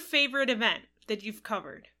is your favorite event that you've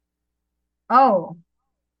covered? Oh,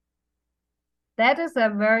 that is a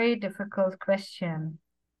very difficult question.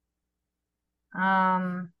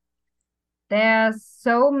 There's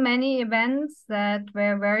so many events that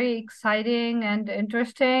were very exciting and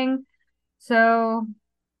interesting. So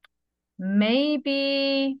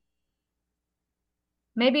maybe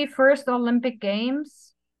first Olympic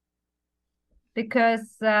Games,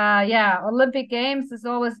 because Olympic Games is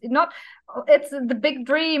always it's the big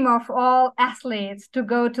dream of all athletes to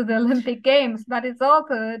go to the Olympic Games, but it's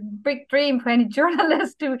also a big dream for any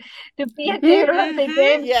journalist to be at the Olympic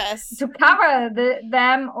Games, yes, to cover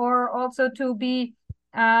them, or also to be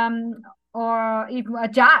or even a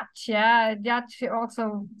judge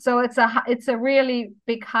also. So it's a really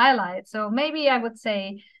big highlight. So maybe I would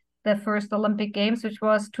say the first Olympic Games, which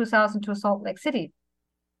was 2002 Salt Lake City.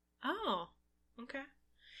 Oh, okay.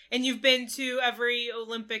 And you've been to every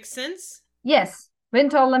Olympics since? Yes,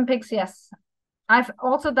 Winter Olympics, yes. I've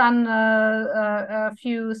also done a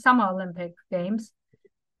few Summer Olympic Games,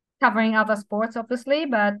 covering other sports, obviously.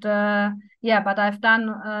 But but I've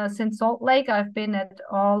done, since Salt Lake, I've been at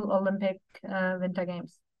all Olympic Winter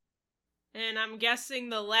Games. And I'm guessing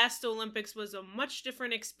the last Olympics was a much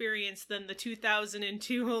different experience than the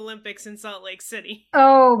 2002 Olympics in Salt Lake City.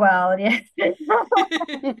 Oh, well, yes.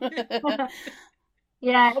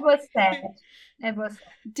 Yeah, it was sad. It was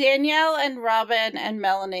sad. Danielle and Robin and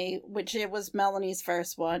Melanie, which it was Melanie's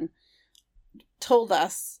first one, told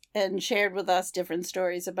us and shared with us different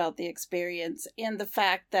stories about the experience and the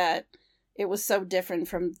fact that it was so different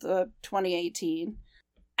from the 2018.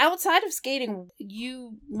 Outside of skating,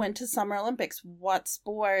 you went to Summer Olympics. What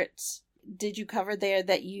sports did you cover there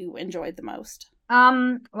that you enjoyed the most?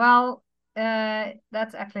 Well,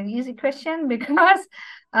 that's actually an easy question, because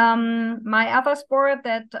my other sport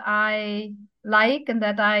that I like and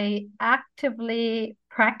that I actively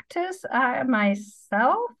practice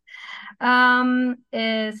myself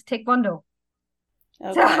is Taekwondo.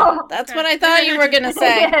 Okay, so, that's what I thought you were going to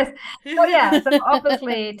say. Yes. So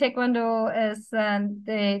obviously Taekwondo is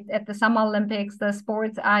at the Summer Olympics the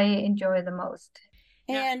sports I enjoy the most.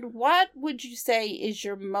 And what would you say is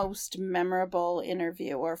your most memorable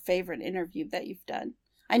interview or favorite interview that you've done?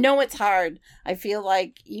 I know it's hard. I feel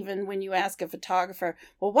like even when you ask a photographer,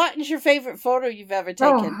 well, what is your favorite photo you've ever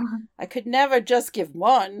taken? Oh. I could never just give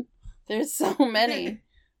one. There's so many.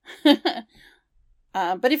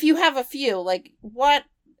 But if you have a few, what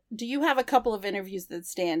do you have a couple of interviews that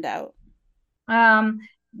stand out?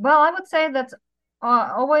 Well, I would say that's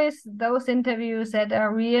always those interviews that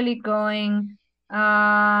are really going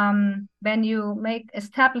when you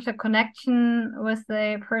establish a connection with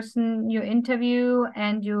the person you interview,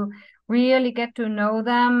 and you really get to know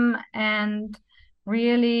them, and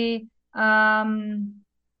really and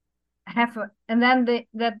then the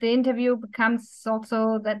interview becomes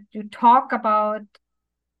also that you talk about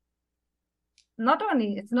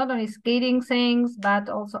it's not only skating things, but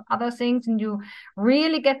also other things, and you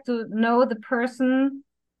really get to know the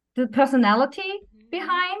personality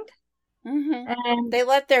behind. Mm-hmm. And they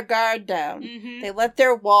let their guard down. Mm-hmm. They let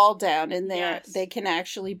their wall down, and they can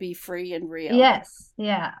actually be free and real. Yes,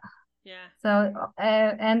 yeah. So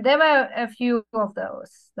and there were a few of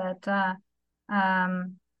those that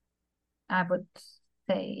I would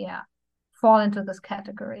say fall into this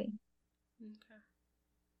category. Okay.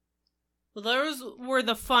 Well, those were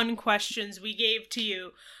the fun questions we gave to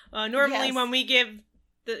you. Normally, when we give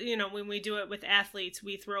when we do it with athletes,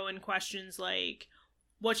 we throw in questions like,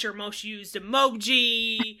 what's your most used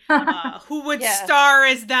emoji? Who would star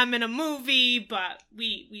as them in a movie? But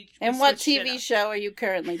we and what TV show are you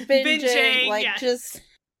currently binging? Just.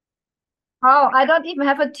 Oh, I don't even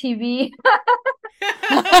have a TV.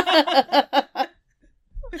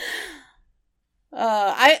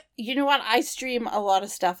 You know what? I stream a lot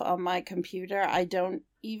of stuff on my computer. I don't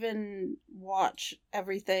even watch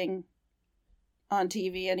everything on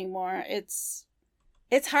TV anymore. It's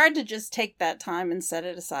it's hard to just take that time and set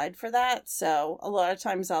it aside for that. So a lot of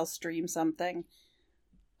times I'll stream something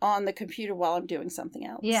on the computer while I'm doing something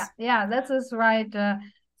else. Yeah, that is right.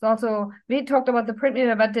 It's also, we talked about the print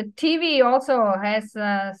media, but the TV also has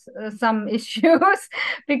some issues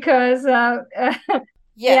because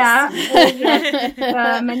yes.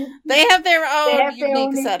 They have their own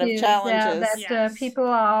unique set of challenges. That people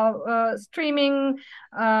are streaming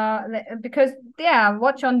because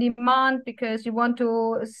watch on demand, because you want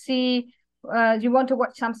to see you want to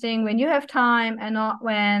watch something when you have time and not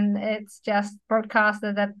when it's just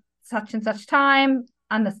broadcasted at such and such time,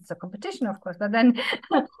 unless it's a competition, of course, but then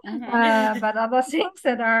but other things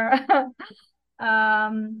that are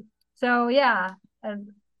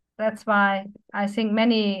that's why I think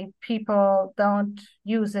many people don't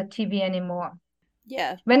use a TV anymore.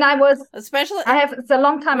 Yeah. When I was, especially, it's a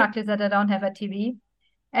long time actually that I don't have a TV,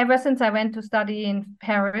 ever since I went to study in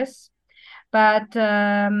Paris. But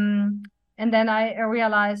and then I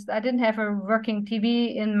realized I didn't have a working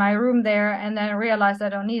TV in my room there, and then I realized I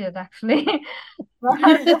don't need it actually.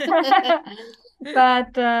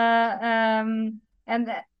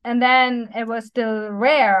 And then it was still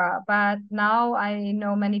rare, but now I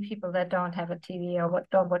know many people that don't have a TV or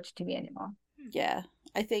don't watch TV anymore. Yeah,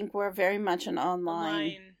 I think we're very much an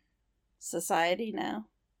online society now.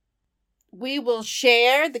 We will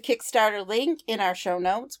share the Kickstarter link in our show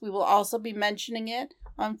notes. We will also be mentioning it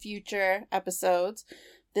on future episodes.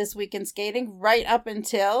 This Week in Skating, right up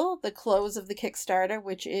until the close of the Kickstarter,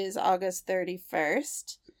 which is August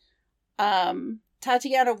 31st.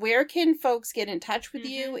 Tatjana, where can folks get in touch with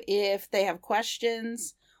you if they have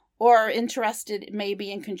questions or are interested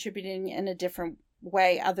maybe in contributing in a different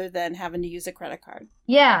way other than having to use a credit card?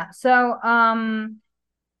 Yeah, so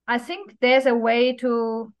I think there's a way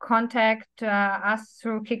to contact us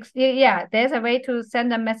through Kickstarter. Yeah, there's a way to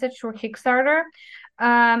send a message through Kickstarter.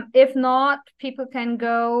 If not, people can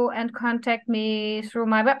go and contact me through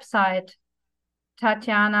my website,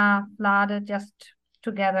 Tatjana, Flade, just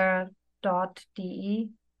together.de.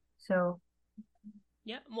 So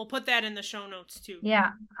yeah, we'll put that in the show notes too.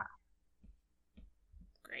 Yeah.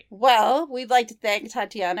 Great. Well, we'd like to thank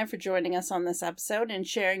Tatjana for joining us on this episode and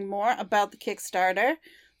sharing more about the Kickstarter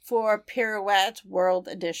for Pirouette World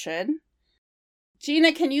Edition.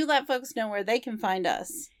 Gina, can you let folks know where they can find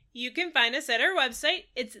us? You can find us at our website.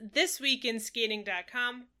 It's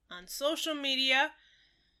thisweekinskating.com, on social media,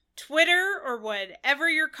 Twitter, or whatever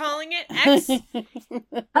you're calling it, X.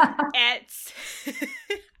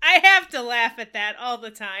 I have to laugh at that all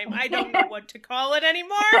the time. I don't know what to call it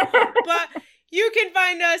anymore, but you can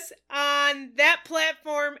find us on that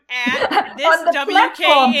platform at this WK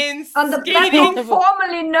in Skating. On the platform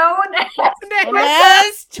formerly known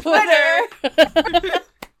as Twitter.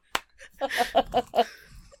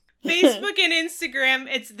 Facebook and Instagram,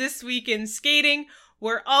 it's This Week in Skating.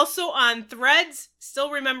 We're also on Threads,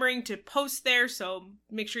 still remembering to post there, so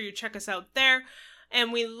make sure you check us out there.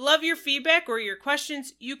 And we love your feedback or your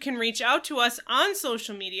questions. You can reach out to us on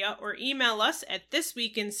social media or email us at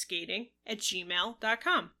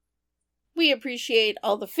thisweekinskating@gmail.com. We appreciate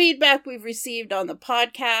all the feedback we've received on the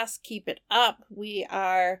podcast. Keep it up. We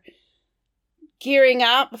are gearing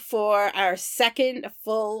up for our second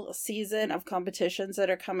full season of competitions that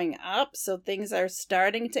are coming up. So things are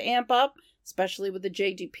starting to amp up, especially with the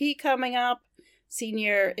JGP coming up.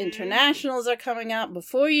 Senior internationals are coming up.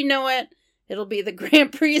 Before you know it, it'll be the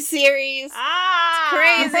Grand Prix series. It's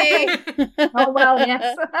crazy. Oh, well,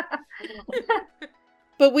 yes.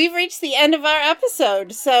 But we've reached the end of our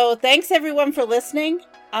episode. So thanks everyone for listening.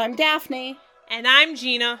 I'm Daphne. And I'm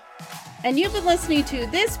Gina. And you've been listening to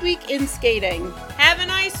This Week in Skating. Have a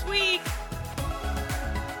nice week.